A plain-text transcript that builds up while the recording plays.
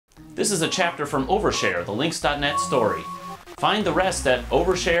This is a chapter from Overshare, the links.net story. Find the rest at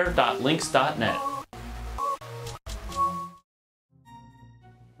overshare.links.net.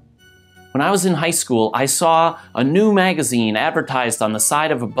 When I was in high school, I saw a new magazine advertised on the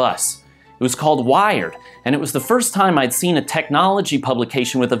side of a bus. It was called Wired, and it was the first time I'd seen a technology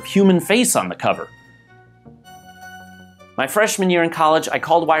publication with a human face on the cover. My freshman year in college, I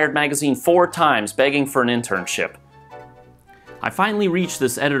called Wired magazine 4 times begging for an internship. I finally reached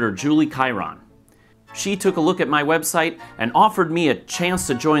this editor, Julie Chiron. She took a look at my website and offered me a chance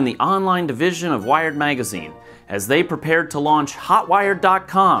to join the online division of Wired magazine as they prepared to launch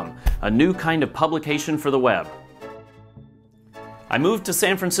hotwired.com, a new kind of publication for the web. I moved to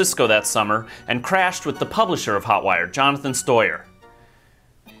San Francisco that summer and crashed with the publisher of Hotwired, Jonathan Stoyer.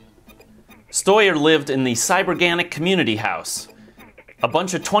 Stoyer lived in the Cyberganic community house, a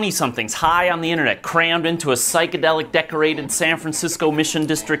bunch of 20-somethings high on the internet crammed into a psychedelic decorated San Francisco Mission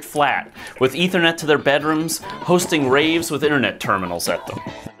District flat with Ethernet to their bedrooms, hosting raves with internet terminals at them.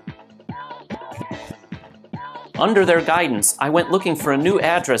 Under their guidance, I went looking for a new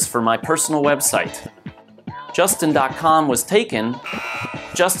address for my personal website. Justin.com was taken,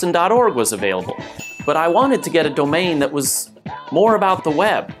 Justin.org was available, but I wanted to get a domain that was more about the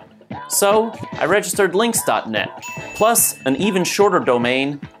web. So I registered links.net, plus an even shorter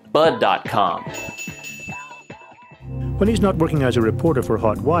domain, bud.com. When he's not working as a reporter for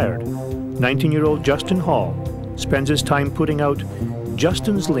Hotwired, 19-year-old Justin Hall spends his time putting out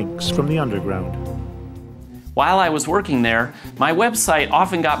Justin's links from the underground. While I was working there, my website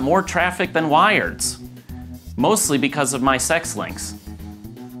often got more traffic than Wired's, mostly because of my sex links.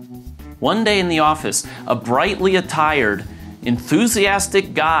 One day in the office, a brightly attired,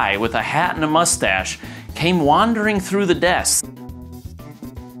 enthusiastic guy with a hat and a mustache came wandering through the desk.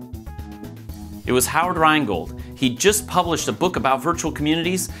 It was Howard Rheingold. He'd just published a book about virtual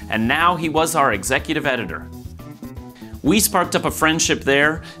communities, and now he was our executive editor. We sparked up a friendship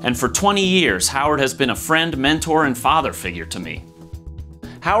there, and for 20 years, Howard has been a friend, mentor, and father figure to me.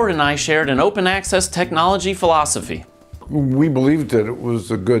 Howard and I shared an open access technology philosophy. We believed that it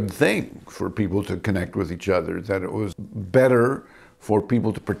was a good thing for people to connect with each other, that it was better for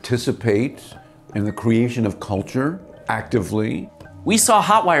people to participate in the creation of culture actively. We saw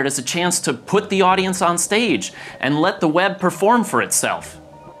Hotwired as a chance to put the audience on stage and let the web perform for itself.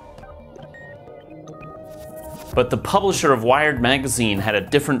 But the publisher of Wired magazine had a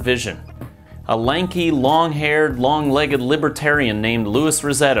different vision. A lanky, long-haired, long-legged libertarian named Louis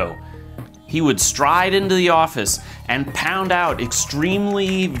Rosetto. He would stride into the office and pound out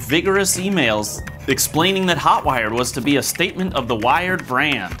extremely vigorous emails explaining that Hotwired was to be a statement of the Wired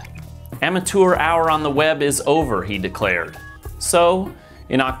brand. Amateur hour on the web is over, he declared. So,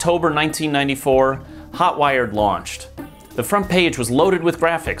 in October 1994, Hotwired launched. The front page was loaded with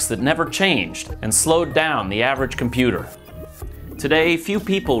graphics that never changed and slowed down the average computer. Today, few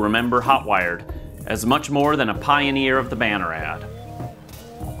people remember Hotwired as much more than a pioneer of the banner ad.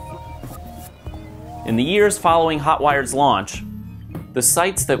 In the years following Hotwired's launch, the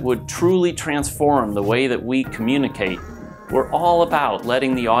sites that would truly transform the way that we communicate were all about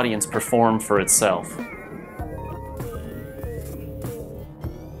letting the audience perform for itself.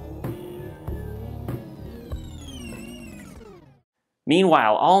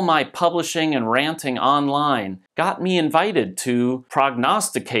 Meanwhile, all my publishing and ranting online got me invited to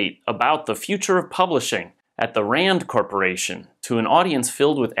prognosticate about the future of publishing at the Rand Corporation to an audience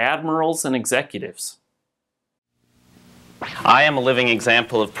filled with admirals and executives. I am a living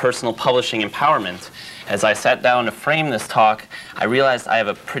example of personal publishing empowerment. As I sat down to frame this talk, I realized I have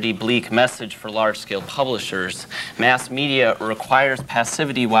a pretty bleak message for large-scale publishers. Mass media requires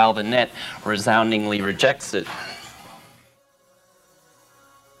passivity while the net resoundingly rejects it.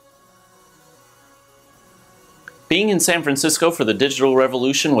 Being in San Francisco for the digital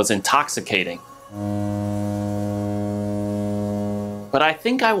revolution was intoxicating. But I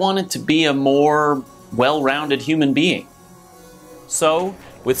think I wanted to be a more well-rounded human being. So,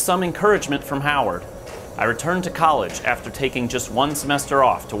 with some encouragement from Howard, I returned to college after taking just 1 semester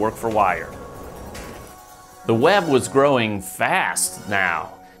off to work for Wired. The web was growing fast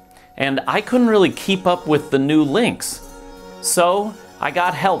now, and I couldn't really keep up with the new links. So, I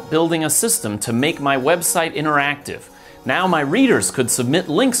got help building a system to make my website interactive. Now my readers could submit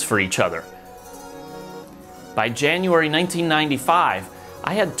links for each other. By January 1995,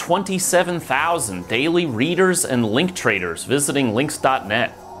 I had 27,000 daily readers and link traders visiting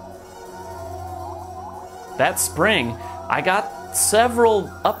links.net. That spring, I got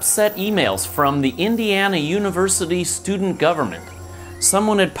several upset emails from the Indiana University student government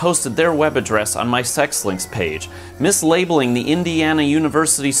Someone had posted their web address on my sex links page, mislabeling the Indiana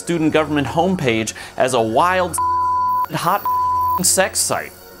University Student Government homepage as a wild, hot sex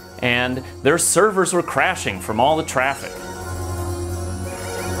site, and their servers were crashing from all the traffic.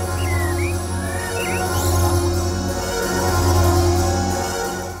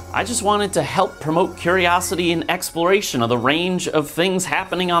 I just wanted to help promote curiosity and exploration of the range of things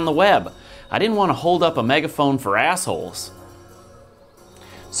happening on the web. I didn't want to hold up a megaphone for assholes.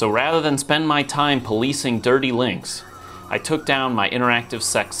 So rather than spend my time policing dirty links, I took down my interactive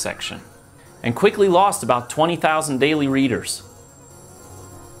sex section and quickly lost about 20,000 daily readers.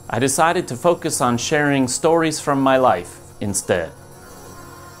 I decided to focus on sharing stories from my life instead.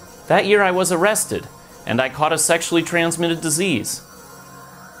 That year I was arrested and I caught a sexually transmitted disease.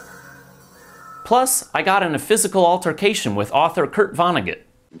 Plus, I got in a physical altercation with author Kurt Vonnegut.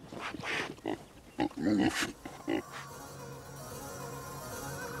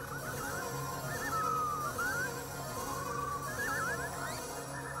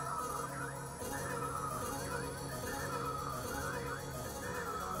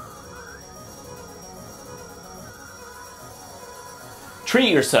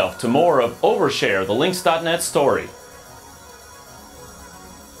 Treat yourself to more of Overshare, the Links.net story.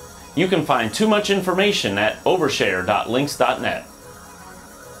 You can find too much information at overshare.links.net.